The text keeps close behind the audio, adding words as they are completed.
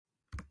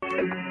This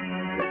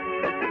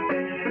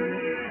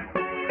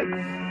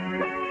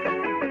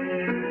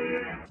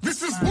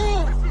is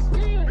war.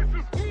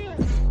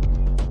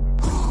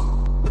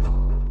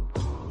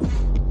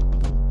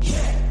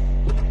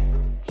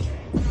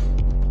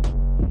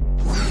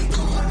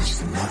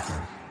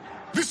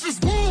 This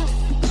is war.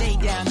 Lay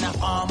down the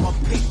armor,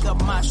 pick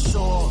up my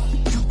sword.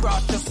 You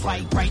brought the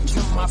fight right to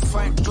my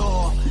front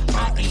door.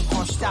 I ain't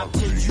gonna stop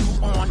till you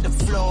on the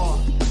floor.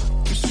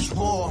 This is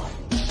war.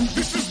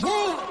 This is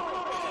war.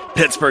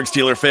 Pittsburgh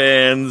Steelers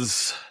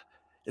fans,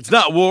 it's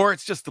not war,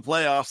 it's just the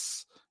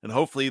playoffs. And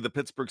hopefully the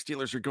Pittsburgh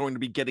Steelers are going to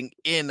be getting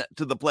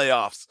into the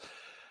playoffs.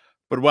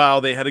 But wow,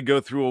 they had to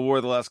go through a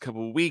war the last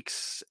couple of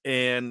weeks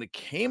and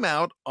came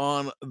out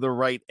on the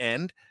right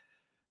end,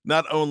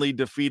 not only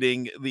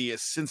defeating the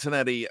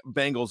Cincinnati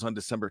Bengals on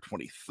December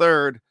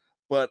 23rd,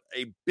 but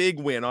a big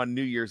win on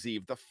New Year's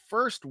Eve, the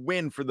first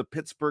win for the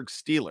Pittsburgh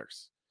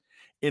Steelers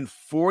in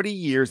 40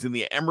 years in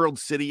the Emerald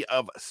City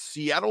of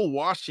Seattle,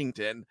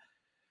 Washington.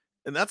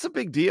 And that's a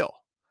big deal.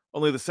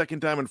 Only the second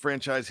time in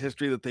franchise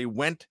history that they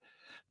went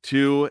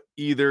to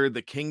either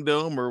the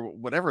Kingdom or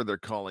whatever they're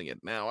calling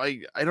it now.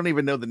 I don't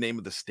even know the name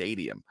of the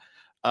stadium.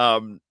 I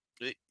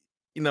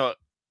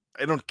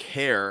don't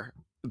care.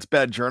 It's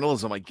bad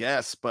journalism, I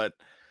guess, but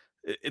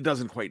it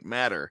doesn't quite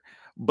matter.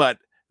 But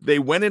they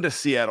went into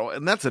Seattle,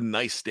 and that's a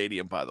nice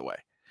stadium, by the way.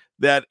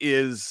 That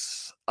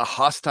is a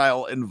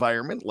hostile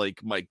environment,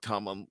 like Mike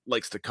Tomlin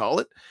likes to call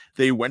it.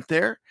 They went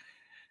there.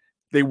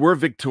 They were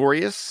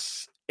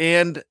victorious,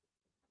 and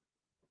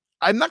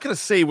I'm not going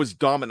to say it was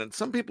dominant.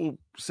 Some people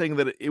saying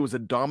that it was a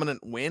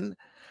dominant win.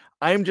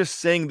 I'm just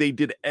saying they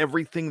did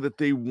everything that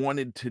they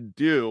wanted to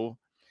do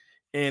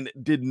and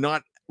did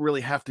not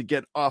really have to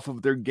get off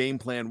of their game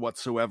plan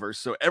whatsoever.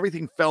 So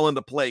everything fell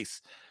into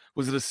place.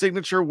 Was it a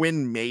signature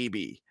win?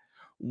 Maybe.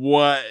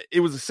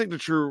 It was a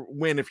signature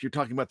win if you're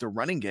talking about the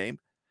running game.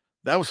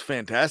 That was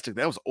fantastic.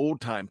 That was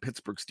old-time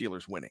Pittsburgh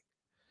Steelers winning.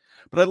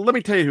 But let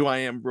me tell you who I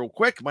am real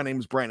quick. My name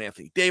is Brian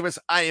Anthony Davis.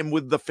 I am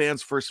with the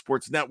Fans First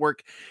Sports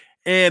Network.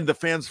 And the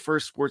Fans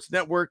First Sports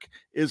Network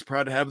is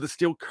proud to have the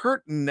Steel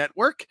Curtain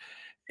Network.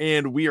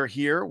 And we are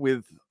here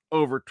with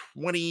over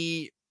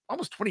 20,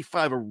 almost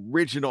 25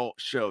 original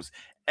shows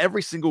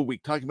every single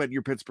week talking about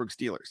your Pittsburgh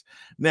Steelers.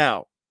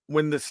 Now,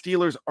 when the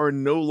Steelers are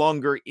no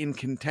longer in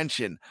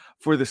contention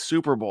for the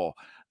Super Bowl,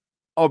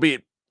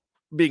 albeit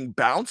being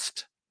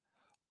bounced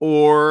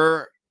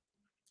or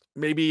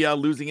maybe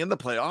losing in the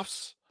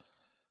playoffs,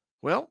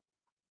 well,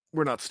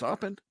 we're not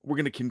stopping. We're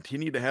going to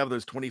continue to have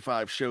those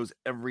 25 shows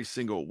every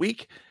single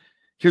week.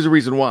 Here's a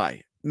reason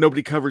why.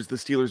 Nobody covers the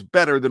Steelers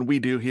better than we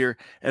do here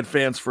at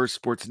Fans First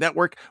Sports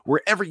Network.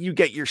 Wherever you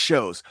get your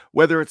shows,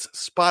 whether it's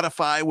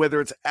Spotify,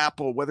 whether it's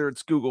Apple, whether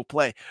it's Google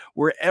Play,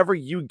 wherever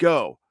you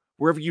go,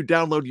 wherever you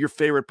download your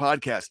favorite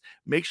podcast,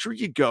 make sure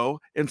you go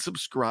and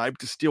subscribe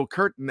to Steel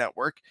Curtain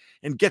Network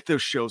and get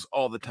those shows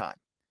all the time.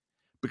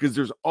 Because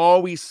there's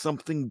always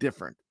something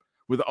different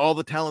with all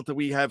the talent that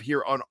we have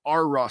here on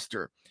our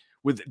roster.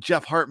 With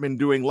Jeff Hartman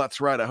doing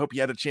Let's Ride. I hope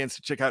you had a chance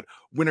to check out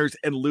Winners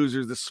and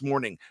Losers this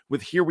morning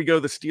with Here We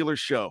Go, the Steelers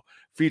Show,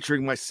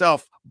 featuring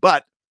myself,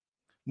 but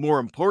more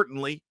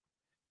importantly,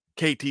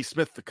 KT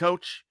Smith, the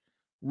coach.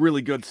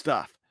 Really good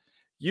stuff.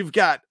 You've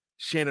got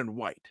Shannon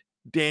White,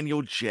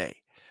 Daniel J.,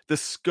 the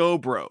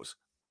Scobros.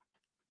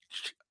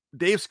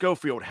 Dave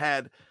Schofield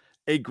had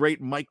a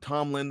great Mike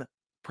Tomlin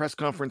press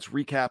conference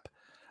recap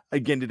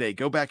again today.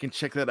 Go back and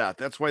check that out.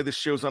 That's why this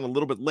show's on a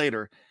little bit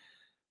later.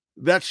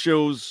 That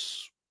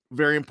show's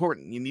very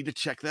important. You need to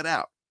check that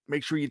out.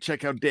 Make sure you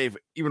check out Dave,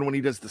 even when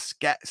he does the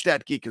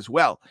Stat Geek as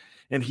well.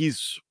 And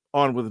he's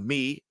on with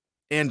me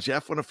and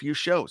Jeff on a few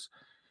shows.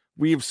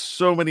 We have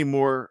so many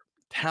more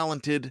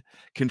talented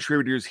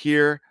contributors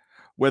here,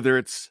 whether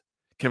it's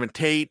Kevin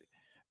Tate,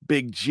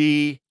 Big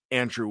G,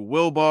 Andrew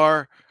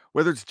Wilbar,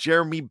 whether it's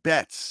Jeremy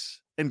Betts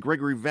and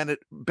Gregory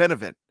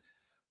Benevent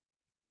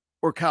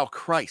or Kyle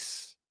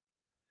Kreis.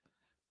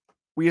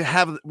 We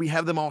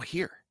have them all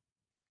here.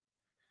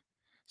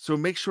 So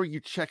make sure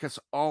you check us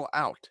all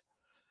out.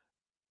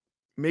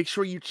 Make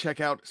sure you check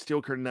out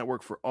Steel Curtain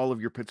Network for all of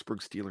your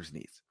Pittsburgh Steelers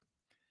needs.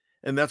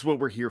 And that's what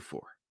we're here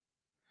for.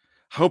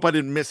 Hope I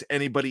didn't miss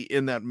anybody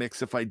in that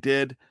mix. If I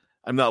did,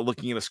 I'm not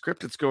looking at a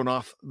script. It's going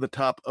off the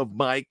top of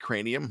my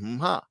cranium.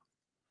 But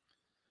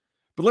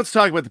let's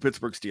talk about the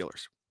Pittsburgh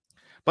Steelers.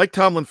 Mike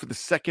Tomlin, for the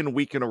second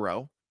week in a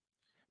row,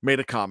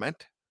 made a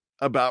comment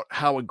about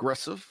how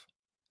aggressive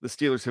the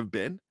Steelers have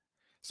been,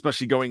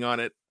 especially going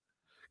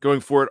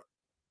for it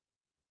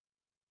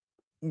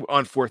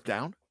on fourth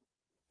down.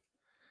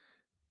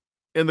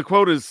 And the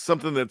quote is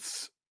something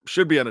that's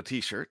should be on a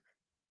t-shirt.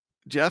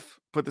 Jeff,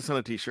 put this on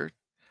a t-shirt.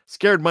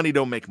 Scared money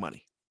don't make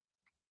money.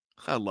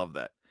 I love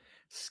that.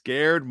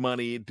 Scared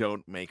money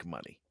don't make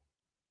money.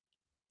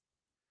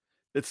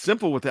 It's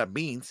simple what that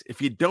means.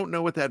 If you don't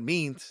know what that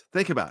means,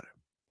 think about it.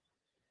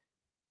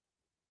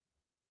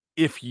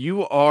 If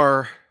you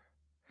are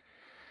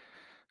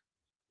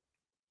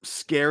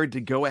scared to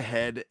go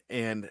ahead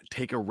and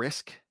take a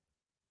risk,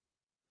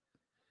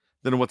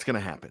 then what's going to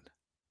happen?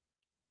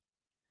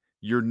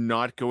 you're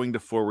not going to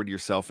forward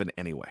yourself in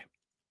any way.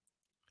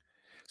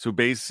 So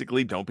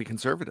basically, don't be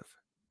conservative,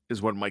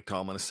 is what Mike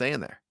Tomlin is saying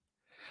there.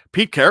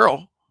 Pete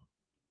Carroll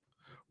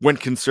went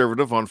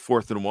conservative on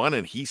 4th and 1,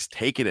 and he's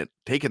taken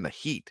the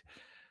heat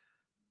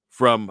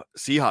from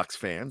Seahawks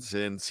fans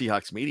and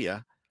Seahawks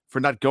media for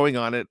not going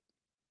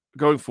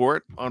for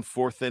it on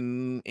 4th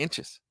and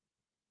inches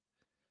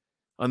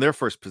on their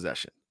first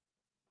possession.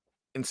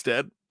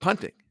 Instead,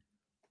 punting.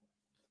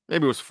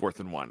 Maybe it was 4th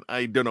and 1.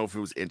 I don't know if it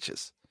was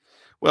inches.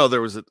 Well,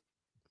 there was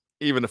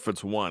even if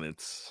it's 1,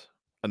 it's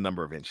a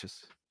number of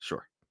inches.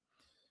 Sure.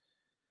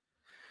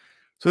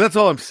 So that's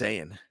all I'm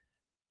saying.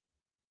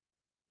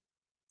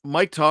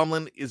 Mike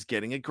Tomlin is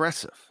getting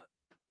aggressive.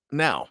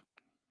 Now,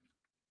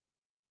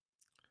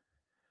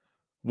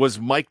 was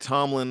Mike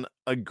Tomlin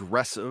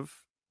aggressive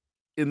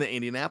in the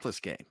Indianapolis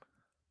game?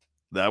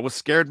 That was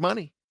scared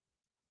money.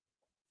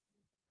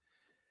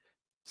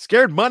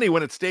 Scared money,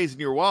 when it stays in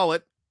your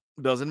wallet,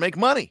 doesn't make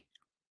money.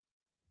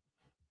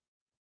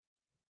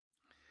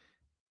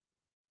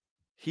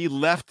 He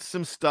left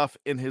some stuff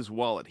in his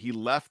wallet. He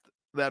left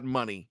that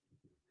money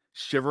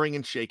shivering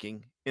and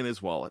shaking in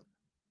his wallet.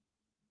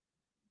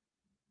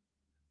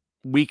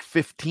 Week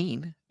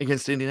 15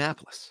 against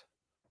Indianapolis.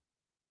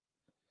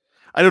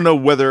 I don't know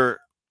whether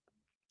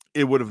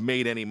it would have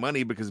made any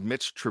money, because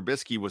Mitch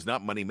Trubisky was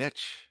not Money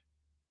Mitch.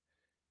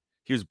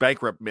 He was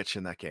bankrupt Mitch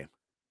in that game.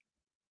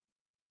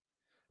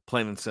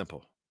 Plain and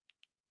simple.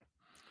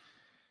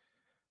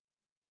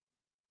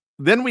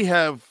 Then we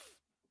have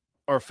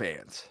our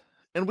fans,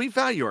 and we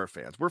value our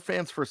fans. We're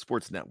Fans First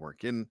Sports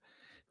Network, and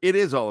it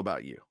is all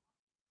about you.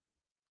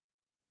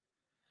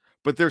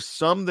 But there's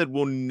some that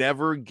will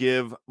never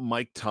give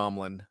Mike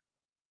Tomlin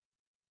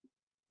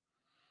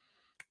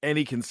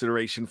any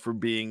consideration for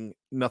being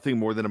nothing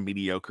more than a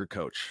mediocre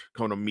coach,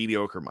 calling him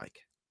mediocre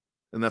Mike.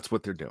 And that's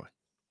what they're doing.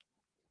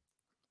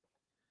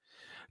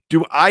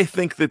 Do I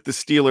think that the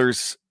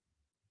Steelers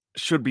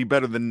should be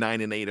better than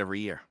 9-8 every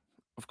year?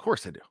 Of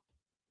course I do.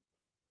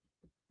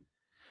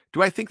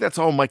 Do I think that's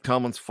all Mike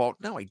Tomlin's fault?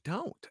 No, I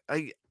don't.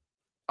 I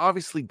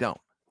obviously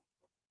don't.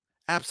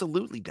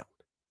 Absolutely don't.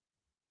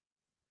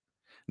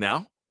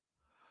 Now,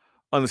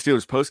 on the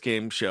Steelers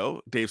postgame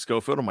show, Dave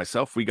Schofield and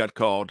myself, we got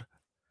called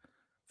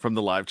from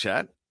the live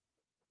chat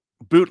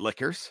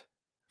bootlickers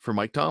for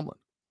Mike Tomlin.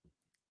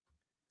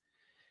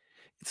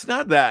 It's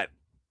not that.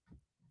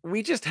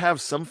 We just have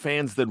some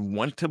fans that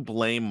want to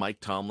blame Mike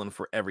Tomlin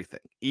for everything.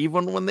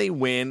 Even when they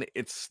win,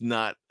 it's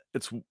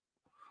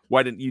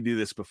why didn't you do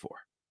this before?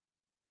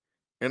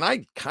 And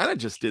I kind of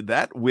just did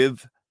that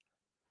with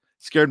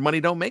scared money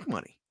don't make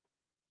money,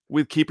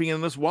 with keeping it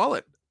in his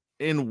wallet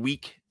in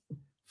week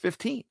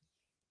 15.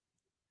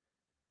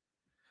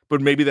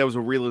 But maybe that was a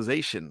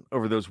realization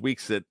over those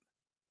weeks that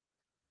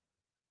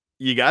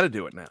you got to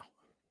do it now.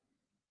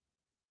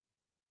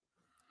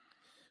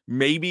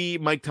 Maybe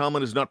Mike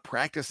Tomlin is not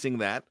practicing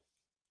that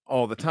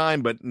all the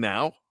time, but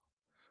now,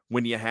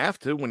 when you have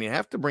to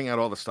bring out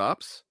all the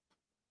stops,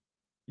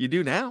 you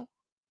do now.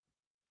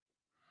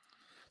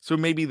 So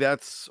maybe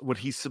that's what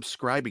he's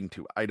subscribing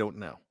to. I don't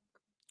know.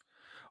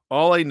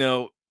 All I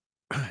know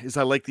is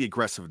I like the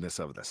aggressiveness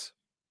of this.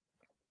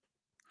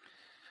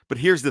 But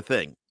here's the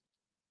thing.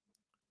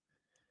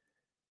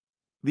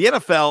 The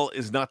NFL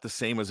is not the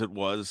same as it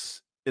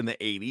was in the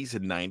 80s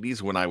and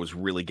 90s when I was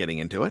really getting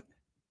into it.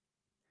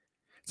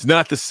 It's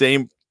not the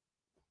same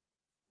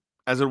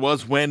as it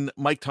was when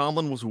Mike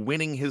Tomlin was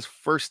winning his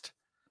first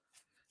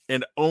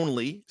and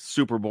only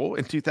Super Bowl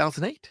in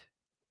 2008.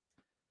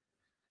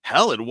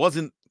 Hell,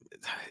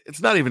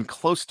 it's not even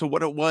close to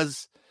what it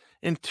was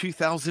in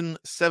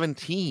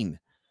 2017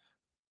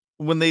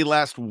 when they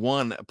last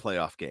won a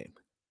playoff game.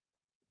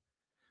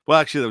 Well,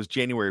 actually, that was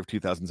January of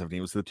 2017.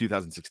 It was the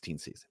 2016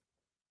 season.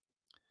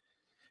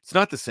 It's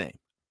not the same.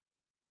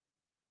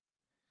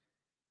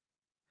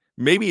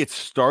 Maybe it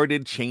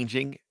started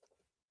changing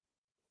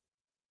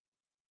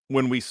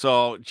when we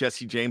saw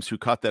Jesse James, who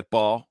caught that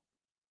ball,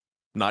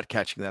 not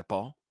catching that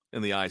ball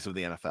in the eyes of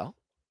the NFL.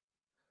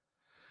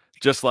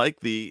 Just like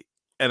the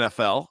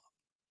NFL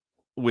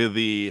with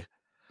the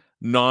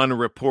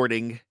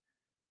non-reporting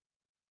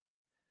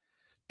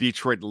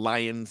Detroit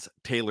Lions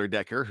Taylor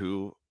Decker,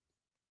 who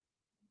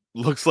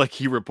looks like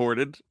he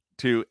reported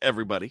to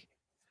everybody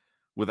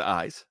with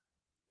eyes.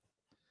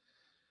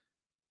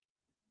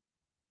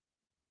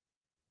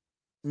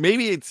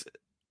 Maybe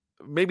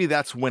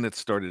that's when it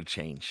started to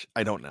change.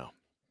 I don't know.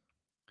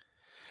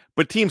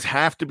 But teams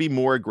have to be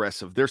more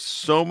aggressive. There's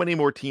so many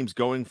more teams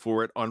going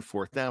for it on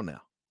 4th down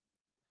now.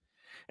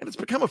 And it's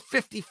become a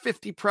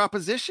 50-50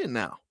 proposition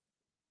now.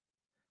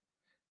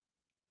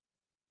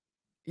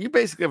 You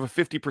basically have a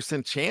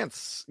 50%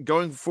 chance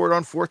going for it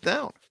on 4th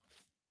down.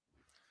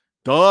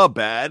 Duh,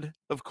 bad.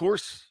 Of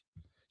course.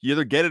 You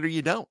either get it or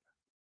you don't.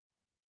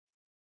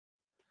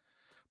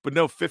 But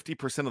no,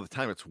 50% of the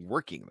time it's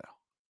working, though.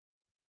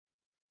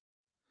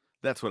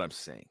 That's what I'm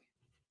saying.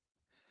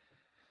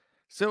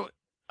 So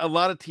a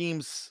lot of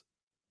teams,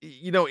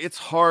 it's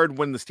hard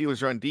when the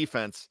Steelers are on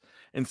defense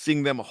and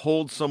seeing them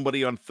hold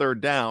somebody on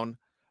 3rd down,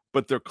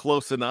 but they're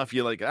close enough.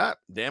 You're like,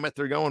 damn it,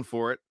 they're going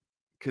for it.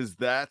 Because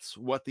that's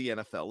what the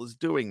NFL is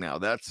doing now.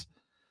 That's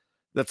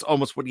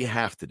almost what you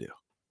have to do.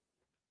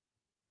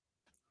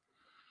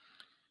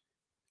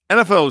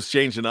 NFL has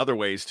changed in other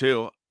ways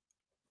too.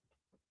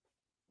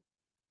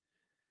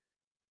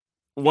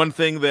 One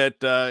thing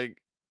that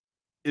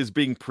is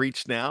being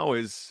preached now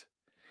is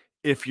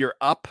if you're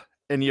up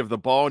and you have the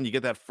ball and you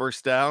get that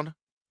first down,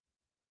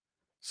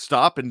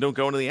 stop and don't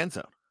go into the end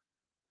zone.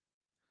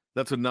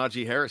 That's what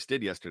Najee Harris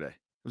did yesterday.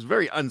 It was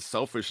very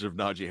unselfish of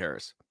Najee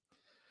Harris.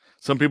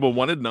 Some people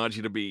wanted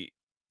Najee to be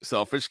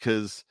selfish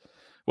because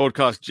what would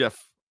cost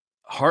Jeff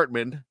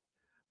Hartman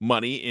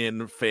money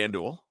in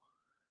FanDuel.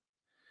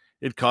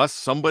 It cost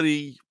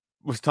somebody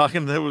was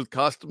talking that would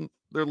cost them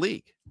their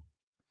league.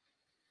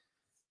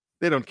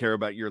 They don't care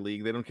about your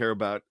league. They don't care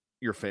about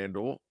your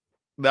FanDuel.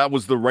 That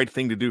was the right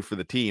thing to do for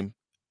the team.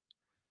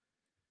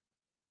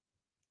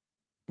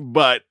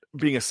 But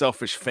being a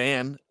selfish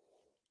fan,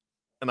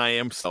 and I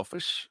am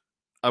selfish,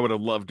 I would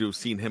have loved to have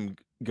seen him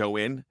go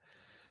in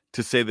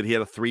to say that he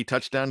had a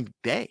 3-touchdown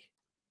day.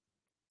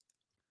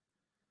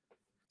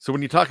 So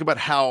when you talk about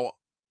how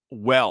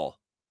well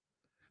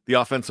the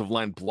offensive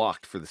line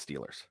blocked for the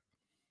Steelers,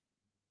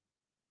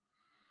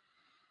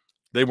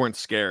 they weren't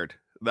scared.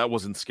 That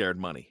wasn't scared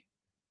money.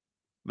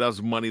 That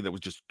was money that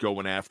was just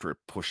going after it,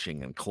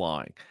 pushing and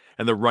clawing.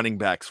 And the running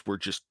backs were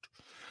just,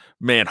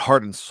 man,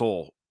 heart and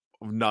soul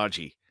of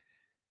Najee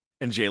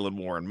and Jaylen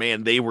Warren.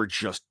 Man, they were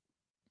just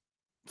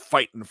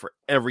fighting for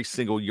every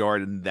single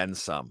yard and then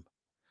some.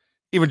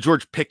 Even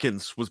George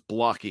Pickens was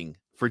blocking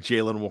for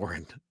Jaylen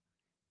Warren.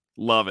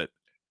 Love it.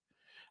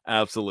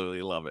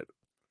 Absolutely love it.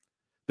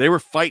 They were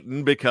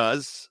fighting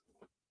because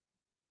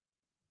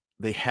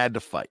they had to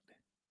fight.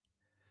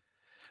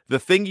 The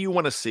thing you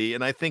want to see,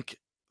 and I think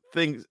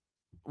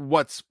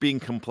what's being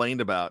complained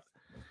about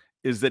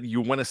is that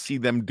you want to see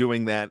them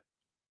doing that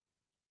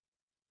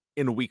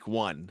in week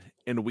 1,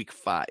 in week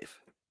 5,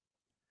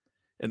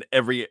 and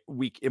every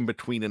week in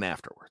between and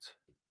afterwards.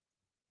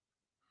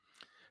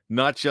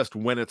 Not just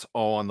when it's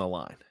all on the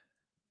line.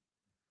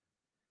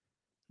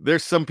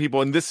 There's some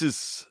people, and this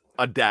is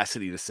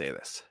audacity to say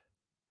this.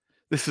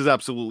 This is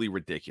absolutely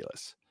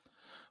ridiculous.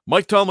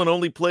 Mike Tomlin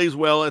only plays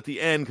well at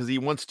the end because he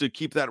wants to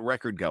keep that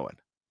record going.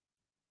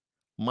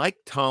 Mike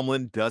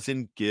Tomlin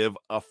doesn't give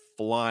a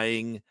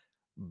flying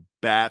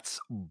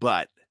bat's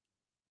butt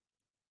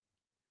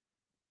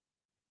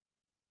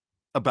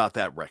about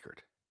that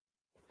record.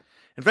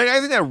 In fact, I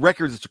think that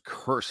record is a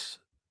curse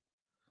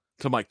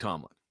to Mike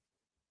Tomlin.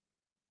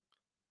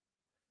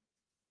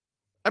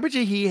 I bet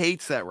you he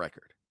hates that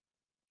record.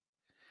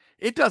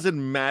 It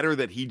doesn't matter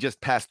that he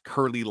just passed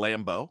Curly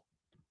Lambeau.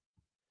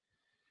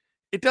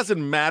 It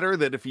doesn't matter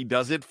that if he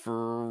does it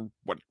for,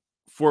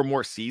 4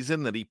 more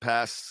seasons, that he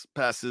passes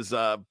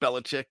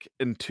Belichick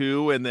in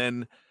 2 and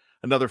then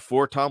another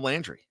 4, Tom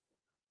Landry.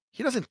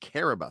 He doesn't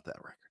care about that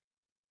record.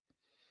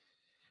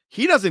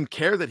 He doesn't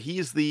care that he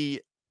is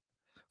the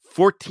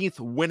 14th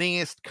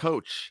winningest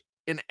coach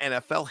in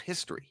NFL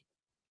history.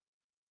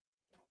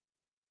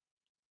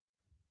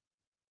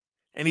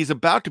 And he's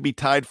about to be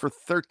tied for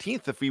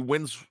 13th if he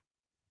wins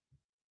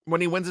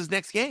when he wins his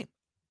next game.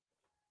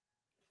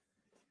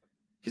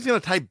 He's going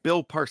to tie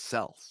Bill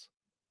Parcells.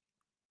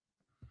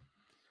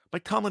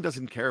 Mike Tomlin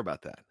doesn't care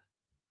about that.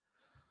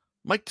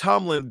 Mike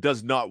Tomlin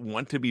does not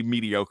want to be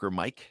mediocre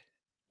Mike.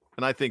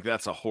 And I think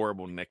that's a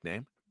horrible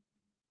nickname.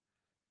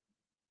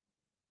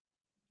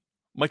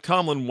 Mike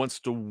Tomlin wants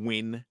to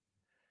win.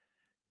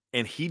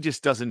 And he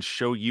just doesn't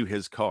show you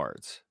his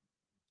cards.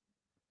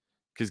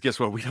 Because guess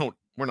what?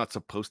 We're not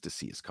supposed to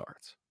see his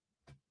cards.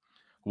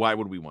 Why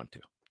would we want to?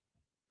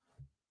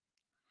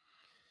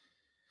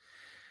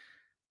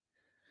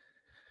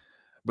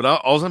 But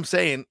all I'm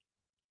saying,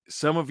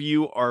 some of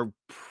you are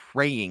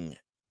praying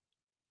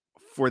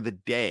for the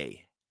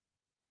day.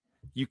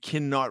 You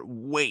cannot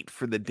wait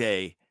for the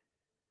day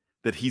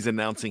that he's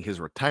announcing his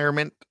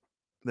retirement,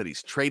 that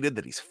he's traded,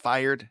 that he's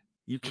fired.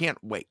 You can't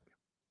wait.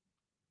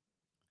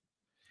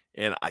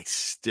 And I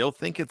still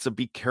think it's a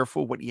be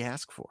careful what you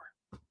ask for.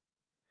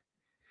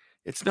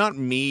 It's not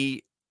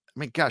me. I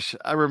mean, gosh,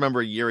 I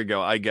remember a year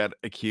ago, I got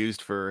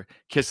accused for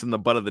kissing the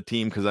butt of the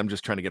team because I'm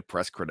just trying to get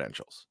press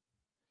credentials.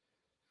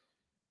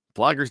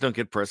 Bloggers don't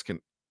get press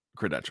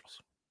credentials.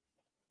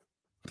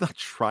 I'm not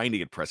trying to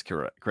get press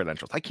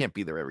credentials. I can't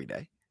be there every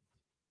day.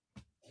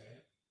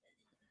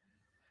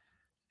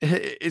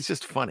 It's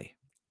just funny.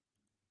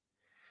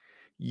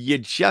 You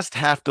just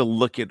have to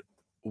look at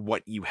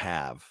what you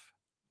have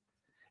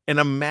and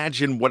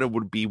imagine what it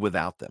would be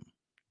without them.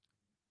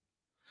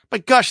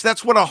 But gosh,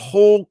 that's what a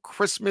whole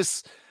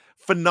Christmas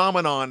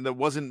phenomenon that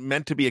wasn't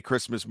meant to be a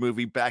Christmas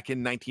movie back in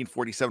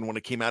 1947 when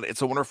it came out,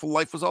 It's a Wonderful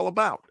Life, was all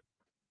about.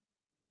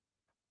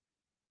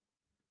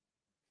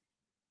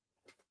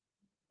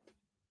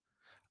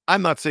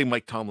 I'm not saying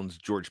Mike Tomlin's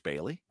George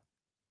Bailey.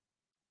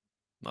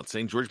 I'm not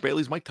saying George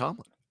Bailey's Mike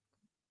Tomlin.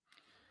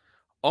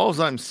 All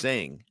I'm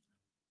saying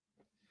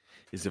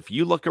is if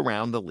you look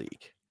around the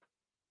league,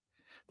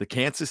 the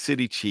Kansas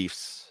City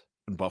Chiefs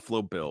and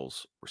Buffalo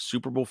Bills were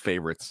Super Bowl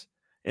favorites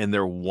and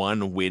they're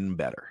 1 win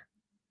better.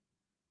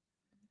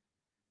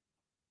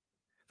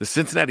 The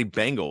Cincinnati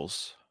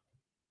Bengals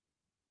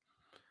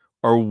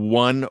are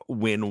 1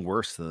 win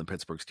worse than the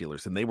Pittsburgh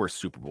Steelers, and they were a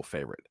Super Bowl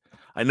favorite.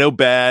 I know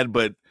bad,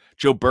 but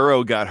Joe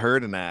Burrow got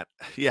hurt in that.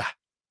 Yeah.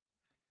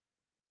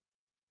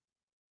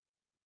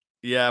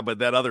 Yeah, but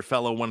that other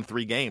fellow won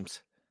 3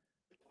 games.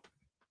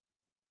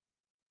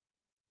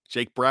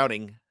 Jake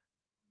Browning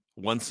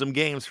won some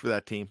games for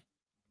that team.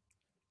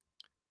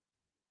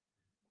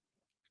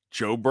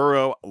 Joe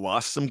Burrow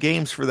lost some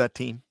games for that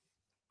team.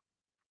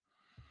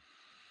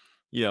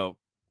 You know,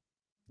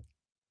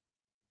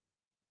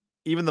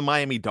 even the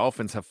Miami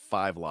Dolphins have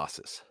 5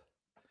 losses,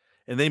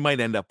 and they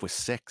might end up with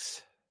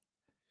 6.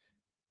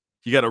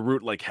 You got to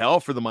root like hell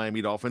for the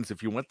Miami Dolphins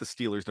if you want the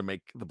Steelers to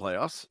make the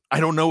playoffs. I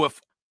don't know if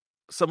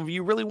some of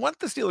you really want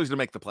the Steelers to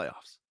make the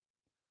playoffs.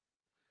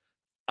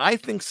 I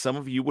think some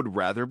of you would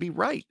rather be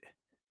right,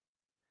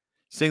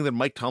 saying that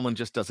Mike Tomlin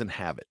just doesn't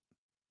have it.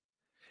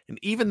 And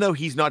even though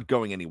he's not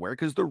going anywhere,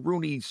 because the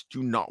Rooneys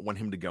do not want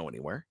him to go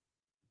anywhere,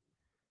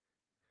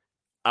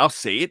 I'll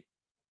say it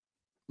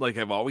like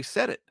I've always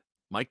said it.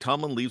 Mike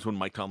Tomlin leaves when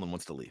Mike Tomlin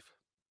wants to leave.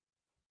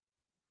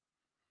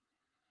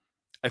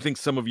 I think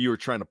some of you are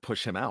trying to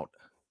push him out.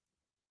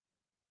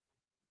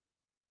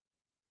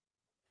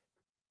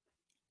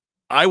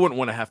 I wouldn't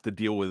want to have to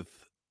deal with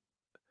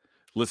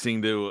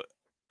listening to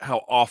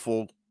how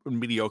awful and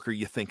mediocre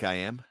you think I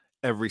am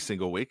every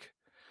single week.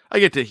 I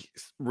get to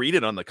read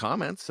it on the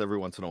comments every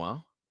once in a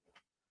while.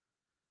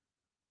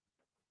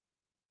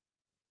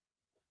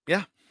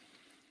 Yeah,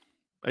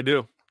 I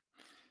do.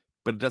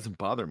 But it doesn't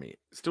bother me.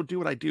 Still do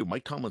what I do.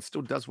 Mike Tomlin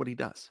still does what he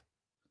does.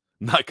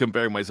 I'm not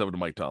comparing myself to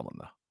Mike Tomlin,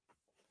 though.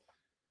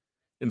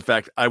 In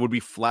fact, I would be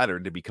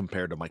flattered to be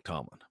compared to Mike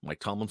Tomlin. Mike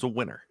Tomlin's a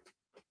winner.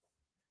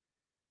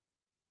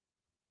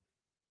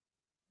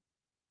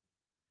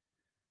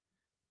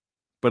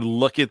 But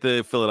look at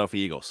the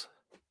Philadelphia Eagles.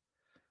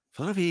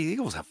 Philadelphia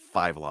Eagles have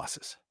 5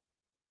 losses.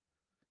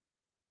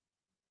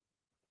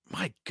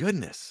 My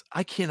goodness,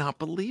 I cannot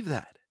believe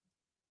that.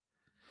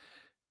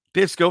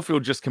 Dave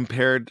Schofield just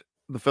compared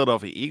the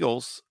Philadelphia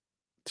Eagles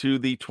to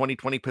the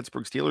 2020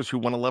 Pittsburgh Steelers, who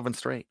won 11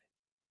 straight.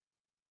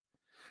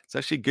 It's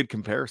actually a good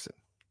comparison.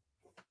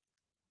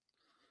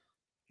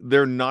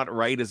 They're not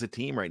right as a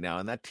team right now,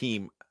 and that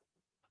team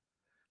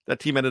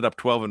ended up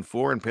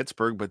 12-4 in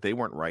Pittsburgh, but they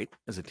weren't right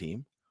as a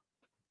team.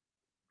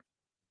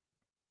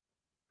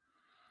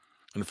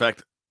 In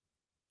fact,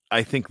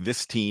 I think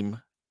this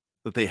team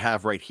that they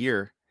have right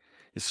here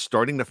is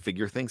starting to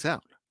figure things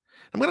out.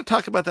 I'm going to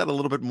talk about that a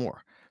little bit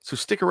more. So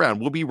stick around.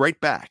 We'll be right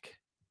back.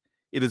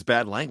 It is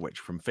Bad Language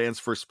from Fans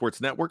First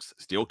Sports Network's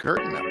Steel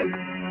Curtain Network.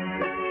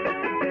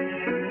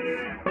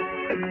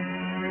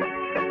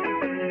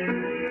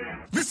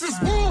 This is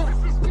war.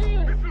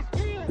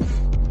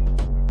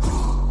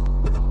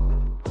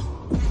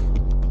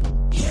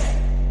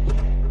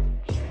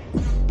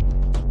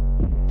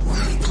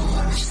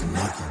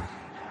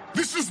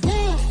 This is war.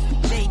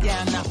 Lay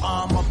down the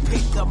armor,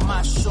 pick up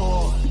my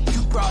sword.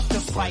 You brought the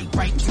fight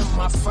right to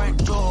my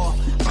front door.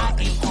 I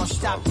ain't gonna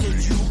stop till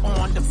you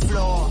on the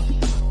floor.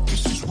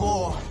 This is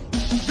war.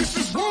 This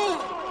is war.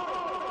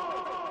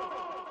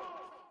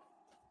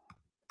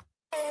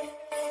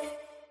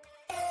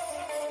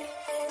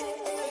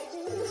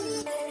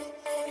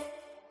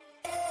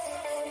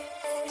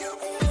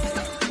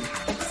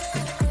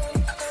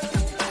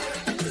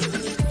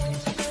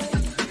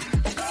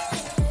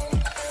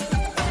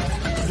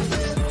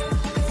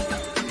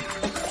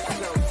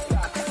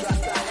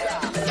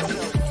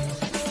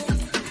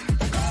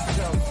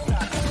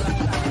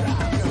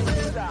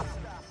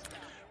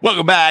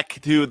 Welcome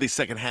back to the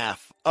second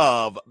half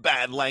of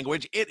Bad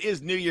Language. It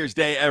is New Year's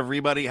Day,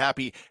 everybody.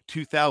 Happy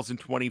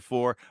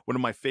 2024. One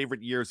of my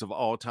favorite years of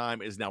all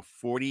time is now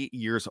 40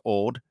 years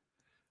old.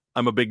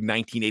 I'm a big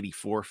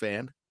 1984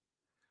 fan,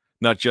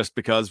 not just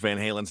because Van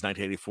Halen's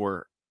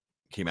 1984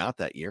 came out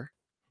that year.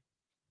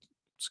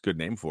 It's a good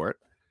name for it.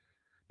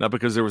 Not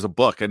because there was a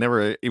book. I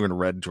never even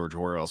read George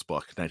Orwell's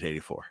book,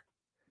 1984.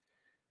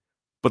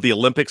 But the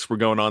Olympics were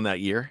going on that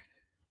year.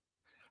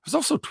 I was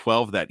also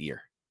 12 that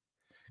year.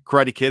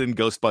 Karate Kid and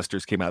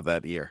Ghostbusters came out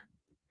that year.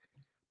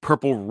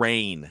 Purple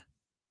Rain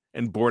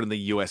and Born in the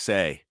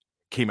USA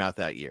came out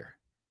that year.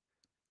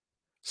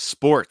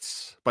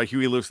 Sports by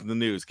Huey Lewis and the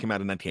News came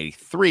out in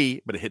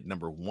 1983, but it hit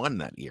number 1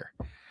 that year.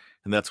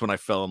 And that's when I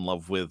fell in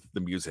love with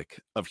the music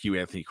of Hugh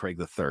Anthony Craig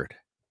III.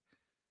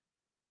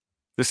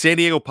 The San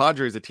Diego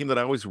Padres, a team that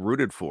I always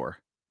rooted for,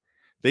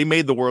 they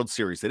made the World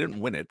Series. They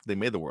didn't win it. They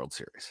made the World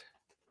Series.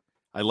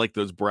 I like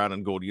those brown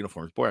and gold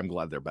uniforms. Boy, I'm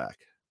glad they're back.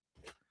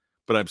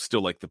 But I'm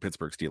still like the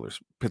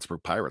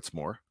Pittsburgh Pirates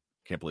more.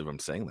 Can't believe I'm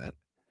saying that.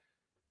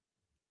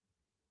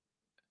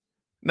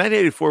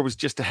 1984 was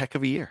just a heck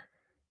of a year.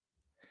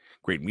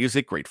 Great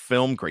music, great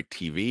film, great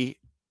TV.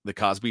 The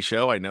Cosby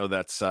Show, I know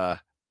that's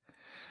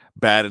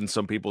bad in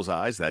some people's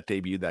eyes. That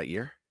debuted that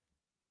year.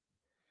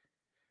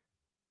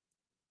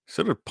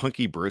 So did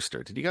Punky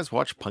Brewster. Did you guys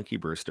watch Punky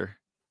Brewster?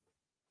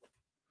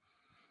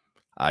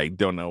 I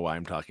don't know why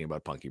I'm talking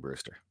about Punky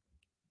Brewster.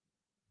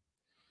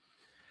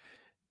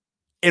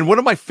 And one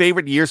of my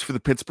favorite years for the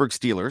Pittsburgh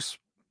Steelers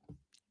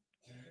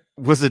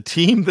was a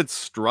team that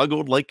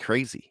struggled like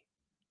crazy.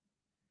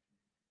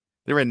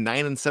 They were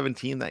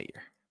 9-17 that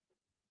year.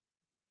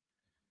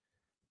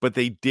 But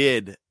they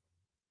did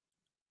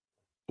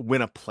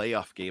win a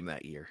playoff game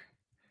that year.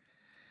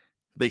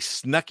 They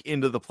snuck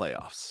into the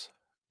playoffs.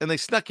 And they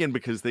snuck in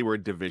because they were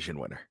a division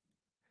winner.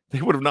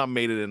 They would have not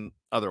made it in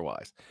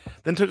otherwise.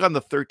 Then took on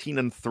the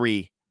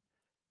 13-3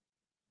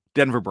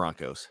 Denver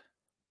Broncos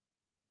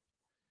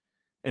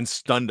and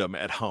stunned them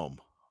at home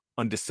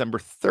on December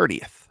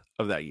 30th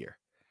of that year.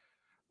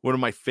 One of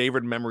my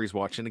favorite memories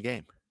watching the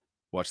game.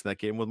 Watching that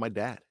game with my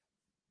dad.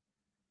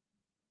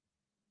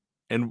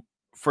 And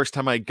first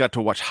time I got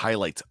to watch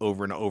highlights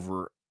over and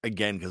over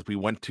again because we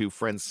went to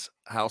friends'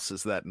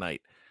 houses that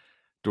night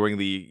during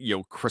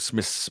the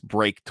Christmas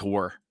break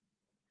tour.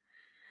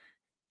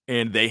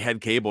 And they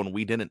had cable and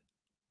we didn't.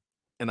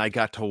 And I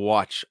got to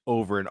watch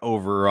over and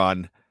over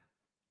on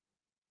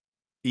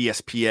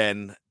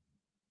ESPN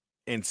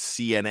and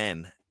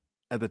CNN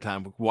at the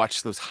time,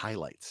 watch those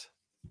highlights.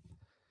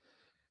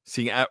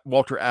 Seeing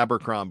Walter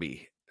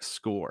Abercrombie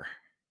score.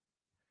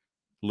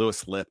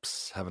 Lewis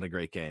Lips having a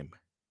great game.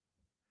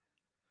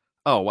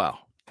 Oh, wow.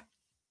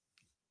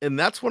 And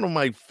that's one of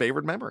my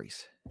favorite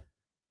memories.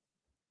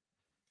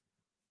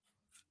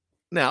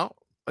 Now,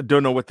 I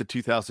don't know what the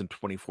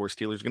 2024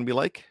 Steelers are going to be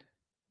like.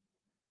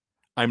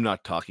 I'm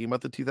not talking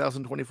about the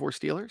 2024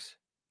 Steelers.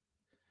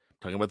 I'm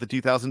talking about the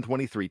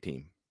 2023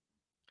 team.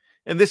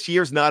 And this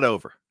year's not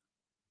over.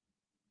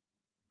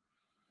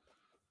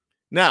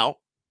 Now,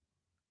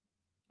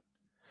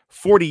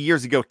 40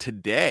 years ago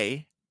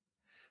today,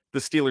 the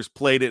Steelers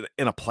played it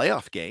in a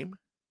playoff game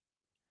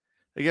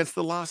against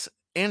the Los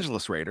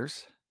Angeles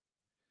Raiders.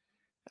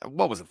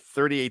 What was it?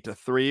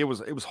 38-3.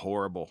 It was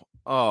horrible.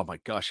 Oh my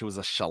gosh, it was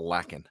a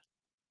shellacking.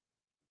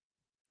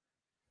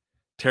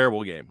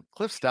 Terrible game.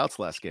 Cliff Stout's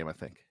last game, I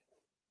think.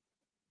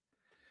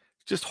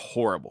 Just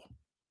horrible.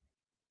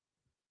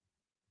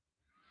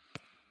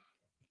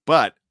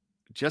 But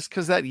just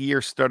because that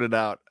year started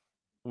out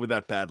with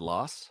that bad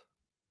loss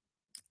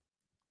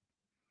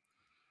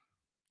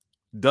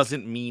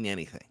doesn't mean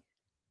anything.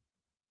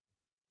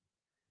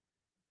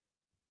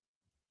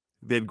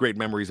 They had great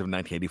memories of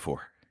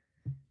 1984.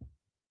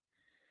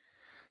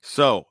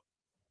 So,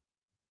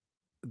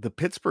 the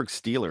Pittsburgh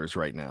Steelers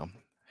right now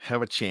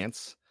have a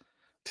chance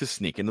to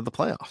sneak into the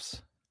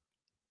playoffs.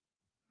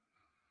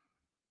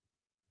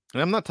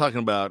 And I'm not talking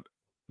about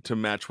to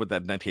match what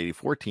that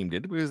 1984 team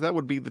did, because that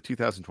would be the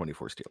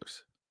 2024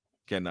 Steelers.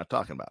 Again, not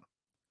talking about them.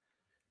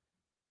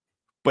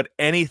 But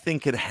anything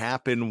could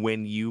happen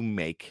when you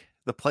make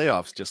the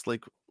playoffs, just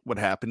like what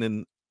happened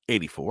in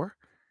 84.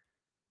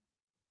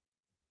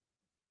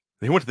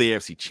 They went to the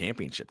AFC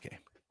Championship game.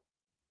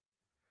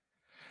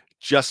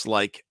 Just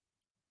like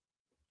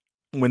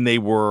when they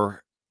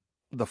were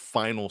the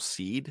final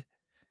seed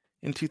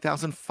in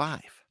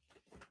 2005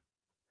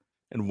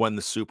 and won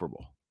the Super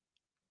Bowl.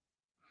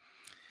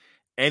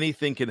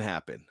 Anything can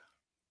happen.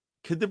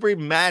 Could there be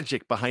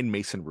magic behind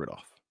Mason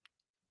Rudolph?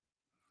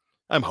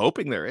 I'm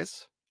hoping there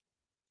is.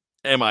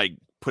 Am I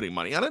putting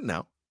money on it?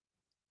 No.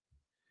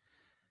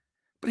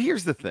 But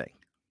here's the thing.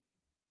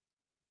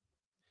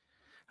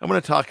 I'm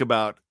going to talk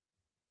about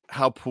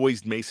how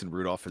poised Mason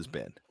Rudolph has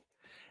been.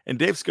 And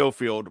Dave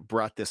Schofield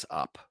brought this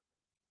up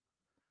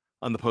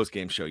on the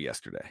postgame show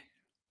yesterday.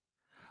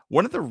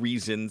 One of the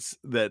reasons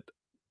that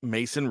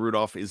Mason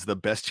Rudolph is the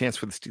best chance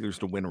for the Steelers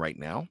to win right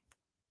now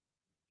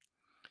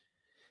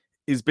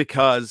is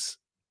because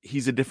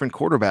he's a different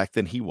quarterback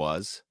than he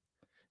was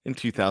in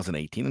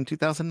 2018 and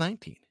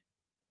 2019.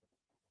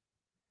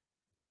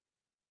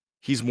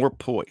 He's more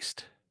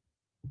poised.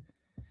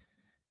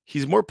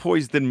 He's more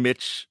poised than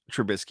Mitch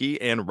Trubisky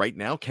and right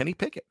now Kenny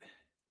Pickett.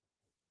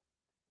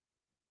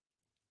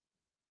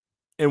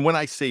 And when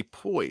I say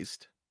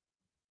poised,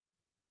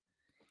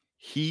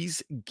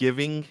 he's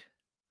giving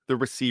the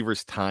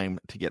receivers time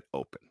to get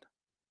open.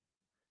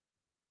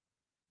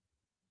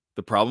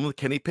 The problem with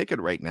Kenny Pickett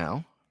right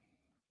now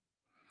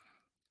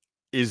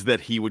is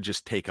that he would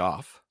just take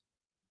off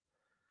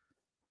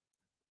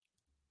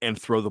and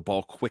throw the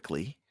ball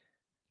quickly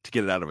to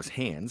get it out of his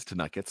hands to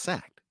not get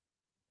sacked.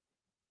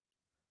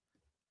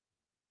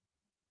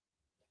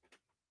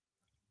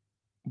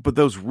 But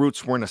those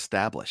roots weren't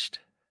established.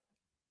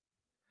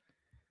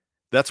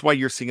 That's why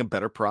you're seeing a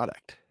better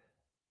product.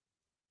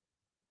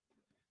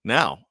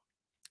 Now,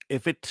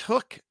 if it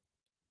took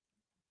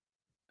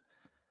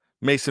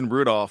Mason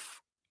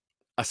Rudolph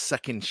a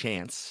second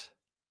chance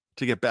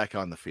to get back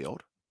on the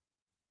field,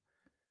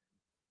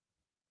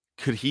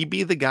 could he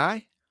be the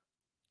guy?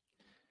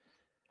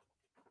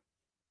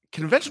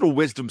 Conventional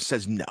wisdom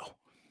says no.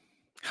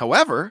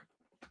 However,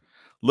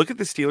 look at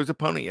the Steelers'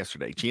 opponent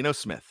yesterday, Geno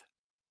Smith.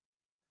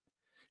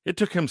 It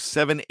took him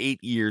 7-8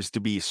 years to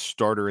be a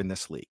starter in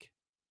this league.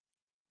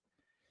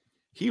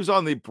 He was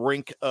on the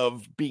brink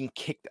of being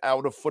kicked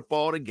out of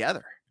football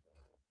altogether.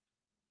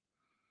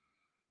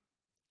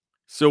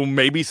 So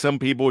maybe some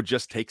people it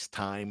just takes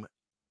time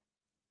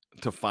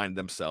to find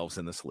themselves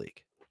in this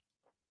league.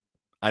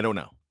 I don't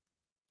know.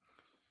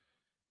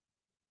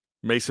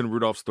 Mason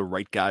Rudolph's the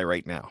right guy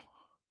right now.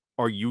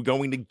 Are you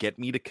going to get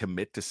me to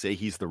commit to say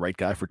he's the right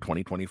guy for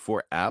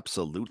 2024?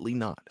 Absolutely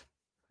not.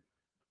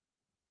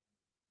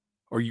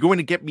 Are you going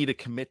to get me to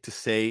commit to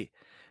say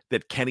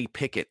that Kenny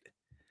Pickett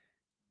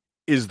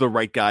is the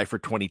right guy for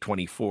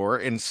 2024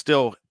 and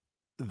still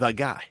the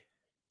guy?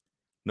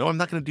 No, I'm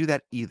not going to do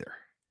that either.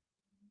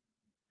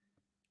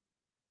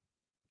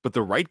 But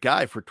the right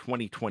guy for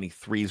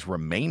 2023's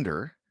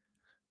remainder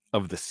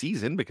of the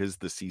season, because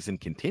the season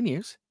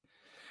continues,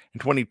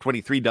 and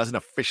 2023 doesn't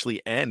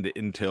officially end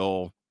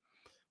until,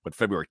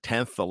 February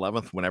 10th,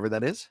 11th, whenever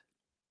that is.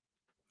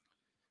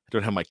 I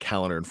don't have my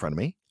calendar in front of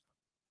me.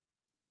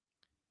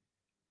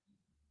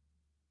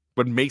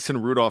 But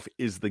Mason Rudolph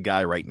is the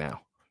guy right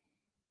now.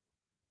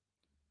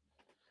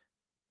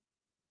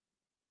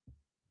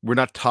 We're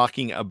not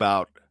talking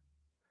about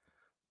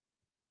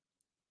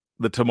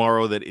the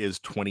tomorrow that is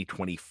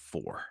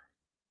 2024.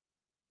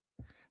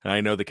 And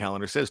I know the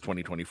calendar says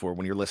 2024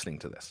 when you're listening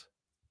to this.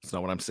 That's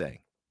not what I'm saying.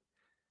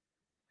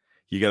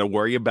 You got to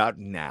worry about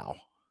now.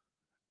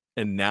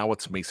 And now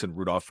it's Mason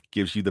Rudolph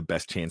gives you the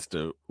best chance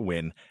to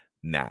win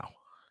now.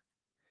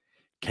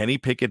 Kenny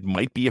Pickett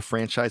might be a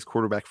franchise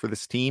quarterback for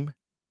this team.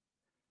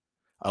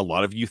 A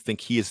lot of you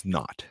think he is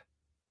not.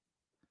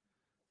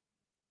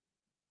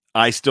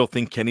 I still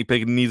think Kenny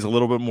Pickett needs a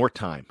little bit more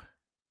time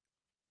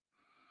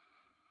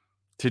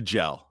to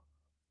gel.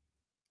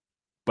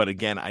 But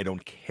again, I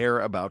don't care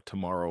about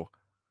tomorrow,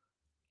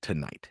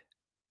 tonight.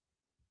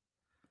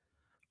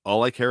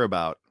 All I care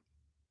about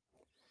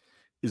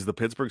is the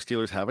Pittsburgh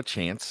Steelers have a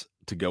chance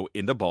to go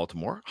into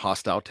Baltimore,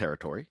 hostile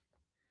territory.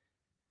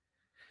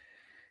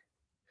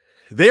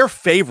 They're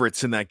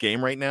favorites in that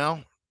game right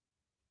now,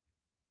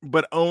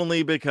 but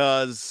only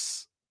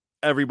because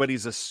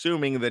everybody's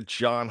assuming that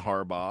John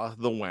Harbaugh,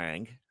 the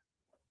Wang,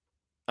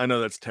 I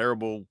know that's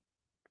terrible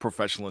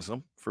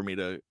professionalism for me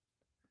to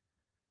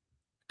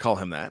call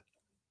him that,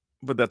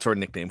 but that's our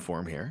nickname for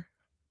him here.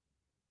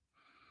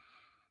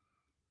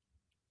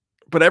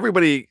 But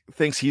everybody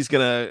thinks he's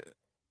going to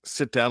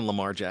sit down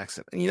Lamar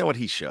Jackson. And you know what?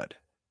 He should.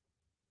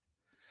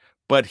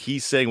 But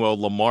he's saying, well,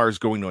 Lamar is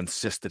going to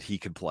insist that he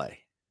could play.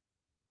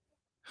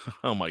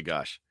 Oh my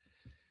gosh.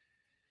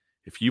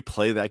 If you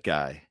play that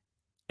guy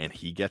and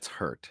he gets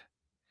hurt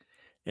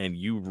and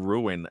you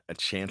ruin a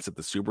chance at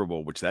the Super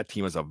Bowl, which that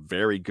team has a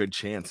very good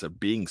chance of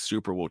being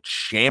Super Bowl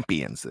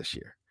champions this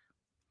year.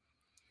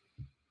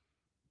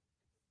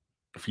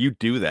 If you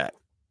do that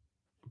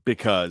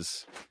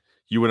because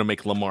you want to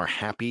make Lamar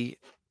happy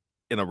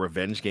in a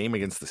revenge game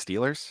against the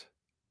Steelers,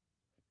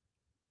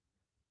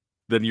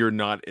 then you're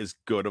not as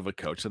good of a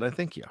coach that I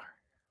think you are.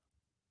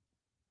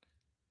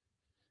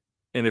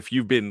 And if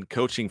you've been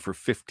coaching for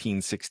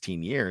 15,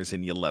 16 years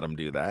and you let them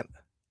do that,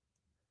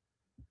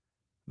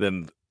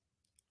 then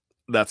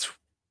that's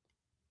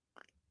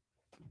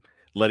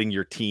letting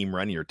your team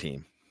run your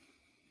team.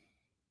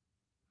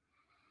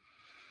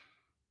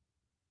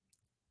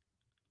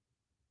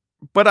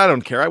 But I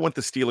don't care. I want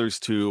the Steelers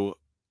to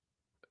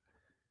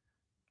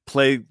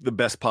play the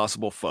best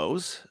possible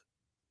foes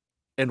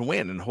and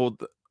win and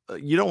hold.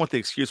 You don't want the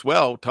excuse,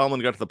 well,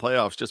 Tomlin got to the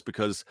playoffs just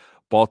because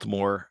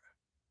Baltimore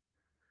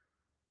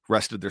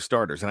rested their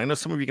starters. And I know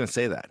some of you are going to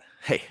say that.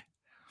 Hey,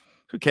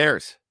 who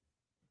cares?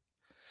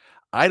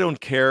 I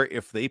don't care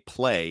if they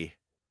play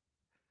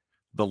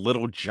the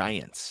Little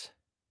Giants.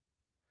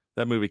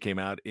 That movie came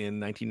out in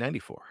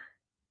 1994.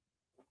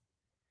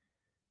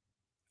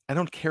 I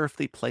don't care if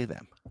they play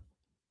them.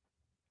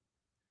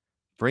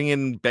 Bring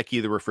in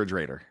Becky the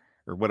refrigerator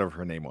or whatever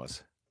her name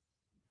was.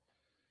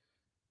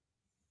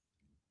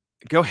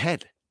 Go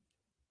ahead.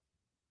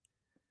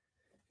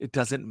 It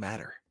doesn't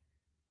matter.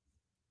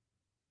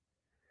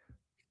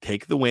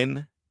 Take the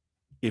win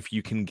if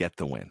you can get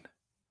the win.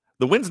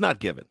 The win's not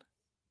given.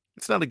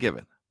 It's not a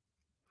given.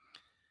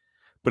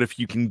 But if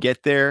you can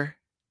get there,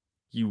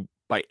 you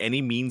by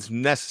any means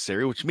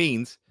necessary, which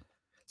means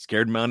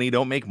scared money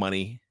don't make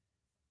money.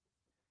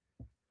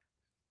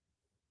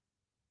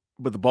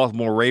 But the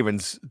Baltimore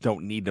Ravens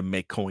don't need to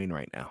make coin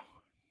right now.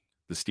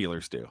 The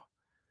Steelers do.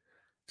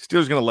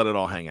 Steelers going to let it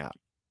all hang out.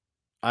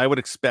 I would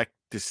expect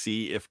to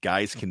see if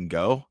guys can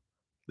go,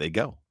 they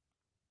go.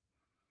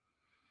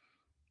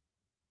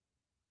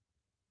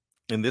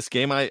 In this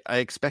game, I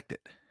expect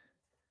it.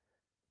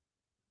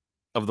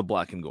 Of the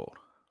black and gold.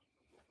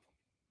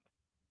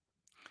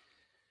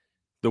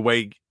 The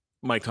way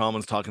Mike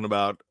Tomlin's talking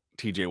about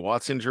TJ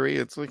Watt's injury,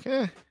 it's like,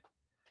 it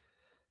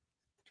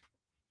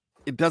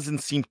doesn't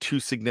seem too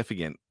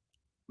significant.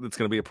 That's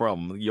going to be a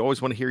problem. You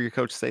always want to hear your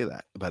coach say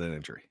that about an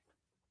injury.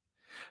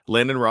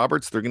 Landon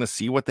Roberts, they're going to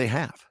see what they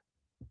have.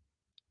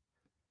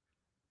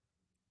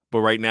 But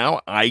right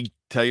now, I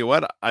tell you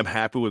what, I'm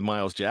happy with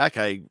Myles Jack.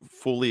 I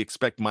fully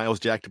expect Myles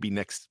Jack to be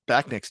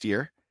back next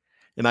year.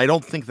 And I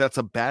don't think that's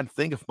a bad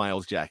thing if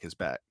Myles Jack is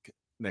back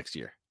next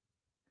year.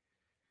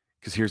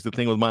 Because here's the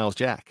thing with Myles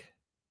Jack.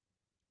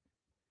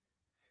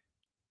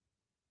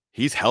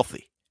 He's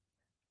healthy.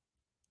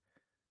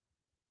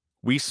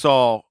 We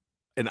saw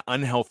an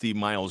unhealthy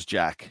Myles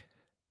Jack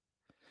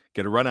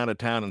get a run out of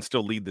town and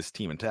still lead this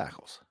team in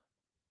tackles.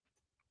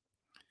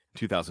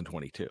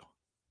 2022.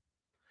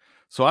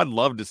 So I'd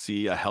love to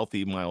see a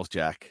healthy Miles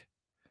Jack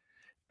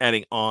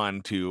adding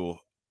on to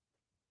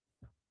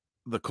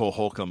the Cole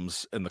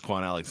Holcombs and the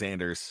Quan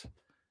Alexanders.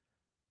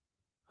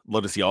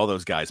 Love to see all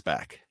those guys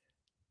back.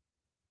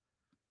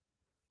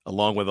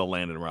 Along with a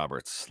Landon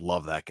Roberts.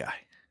 Love that guy.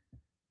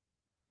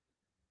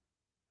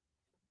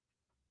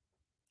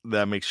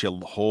 That makes you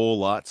a whole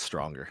lot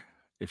stronger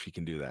if you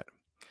can do that.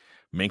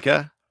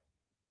 Minkah,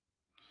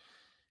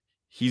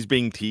 he's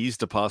being teased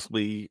to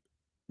possibly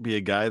be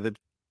a guy that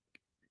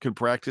could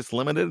practice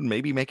limited and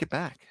maybe make it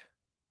back.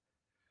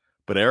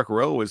 But Eric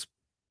Rowe is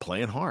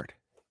playing hard.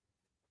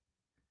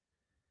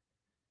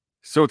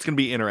 So it's going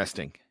to be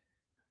interesting.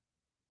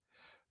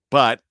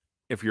 But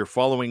if you're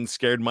following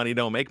Scared Money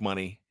Don't Make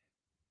Money,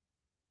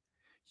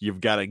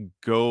 you've got to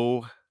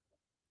go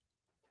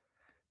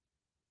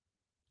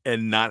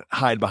and not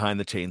hide behind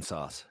the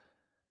chainsaws.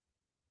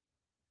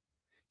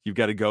 You've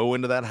got to go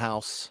into that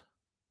house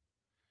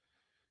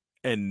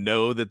and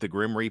know that the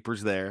Grim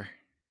Reaper's there,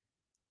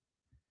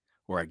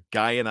 or a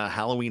guy in a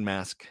Halloween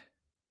mask,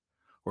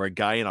 or a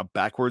guy in a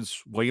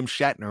backwards William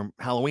Shatner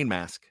Halloween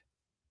mask,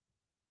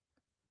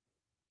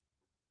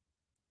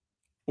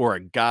 or a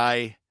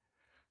guy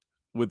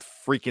with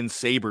freaking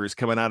sabers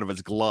coming out of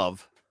his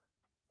glove.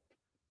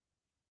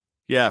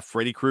 Yeah,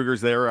 Freddy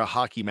Krueger's there, a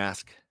hockey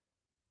mask.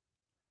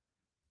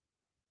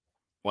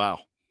 Wow.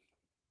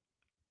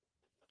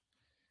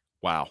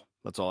 Wow.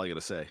 That's all I got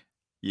to say.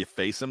 You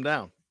face them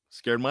down.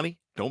 Scared money?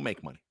 Don't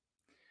make money.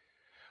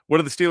 What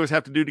do the Steelers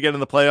have to do to get in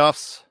the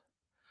playoffs?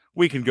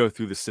 We can go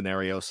through the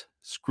scenarios.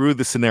 Screw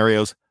the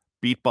scenarios.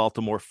 Beat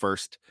Baltimore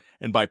first.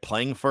 And by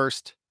playing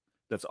first,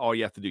 that's all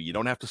you have to do. You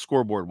don't have to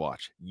scoreboard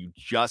watch. You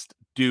just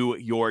do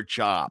your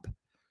job.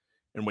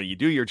 And when you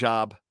do your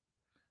job,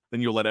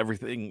 then you'll let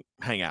everything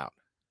hang out.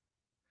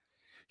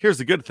 Here's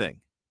the good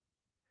thing.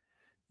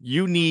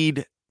 You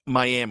need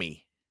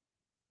Miami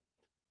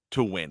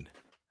to win.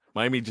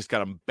 Miami just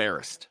got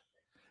embarrassed.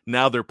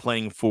 Now they're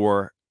playing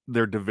for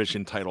their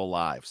division title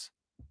lives.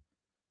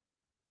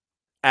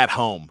 At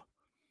home.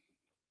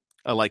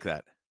 I like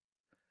that.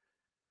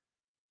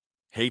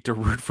 Hate to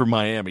root for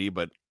Miami,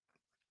 but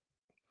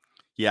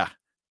yeah,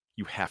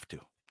 you have to.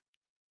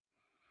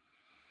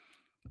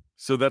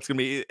 So that's going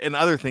to be, and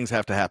other things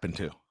have to happen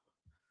too.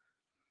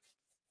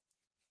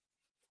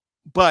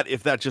 But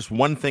if that just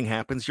one thing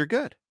happens, you're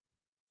good.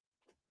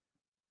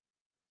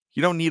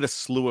 You don't need a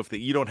slew of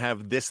things. You don't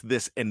have this,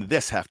 and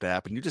this have to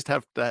happen. You just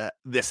have to,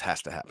 this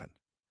has to happen.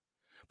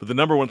 But the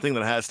number one thing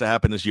that has to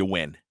happen is you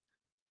win.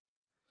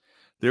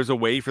 There's a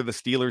way for the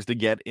Steelers to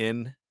get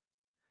in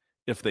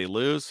if they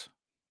lose.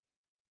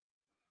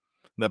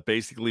 That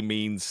basically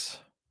means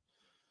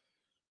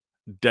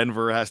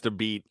Denver has to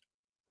beat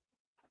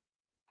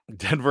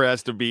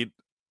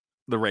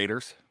the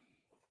Raiders.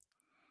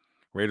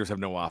 Raiders have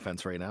no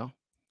offense right now.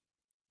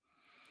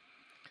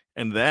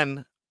 And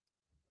then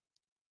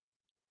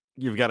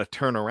you've got to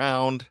turn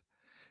around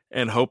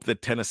and hope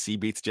that Tennessee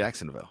beats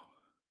Jacksonville.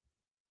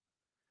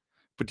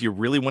 But do you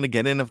really want to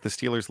get in if the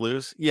Steelers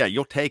lose? Yeah,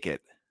 you'll take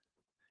it.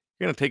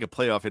 You're going to take a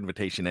playoff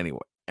invitation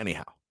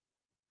anyhow.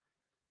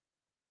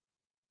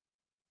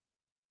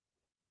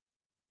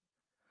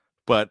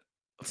 But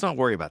let's not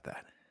worry about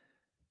that.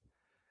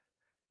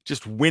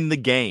 Just win the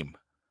game.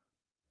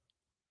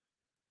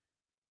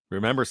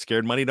 Remember,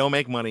 scared money don't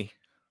make money.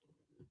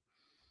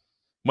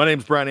 My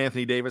name's Brian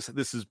Anthony Davis.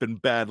 This has been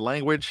Bad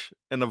Language.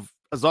 And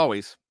as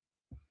always,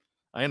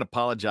 I ain't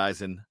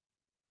apologizing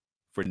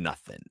for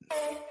nothing.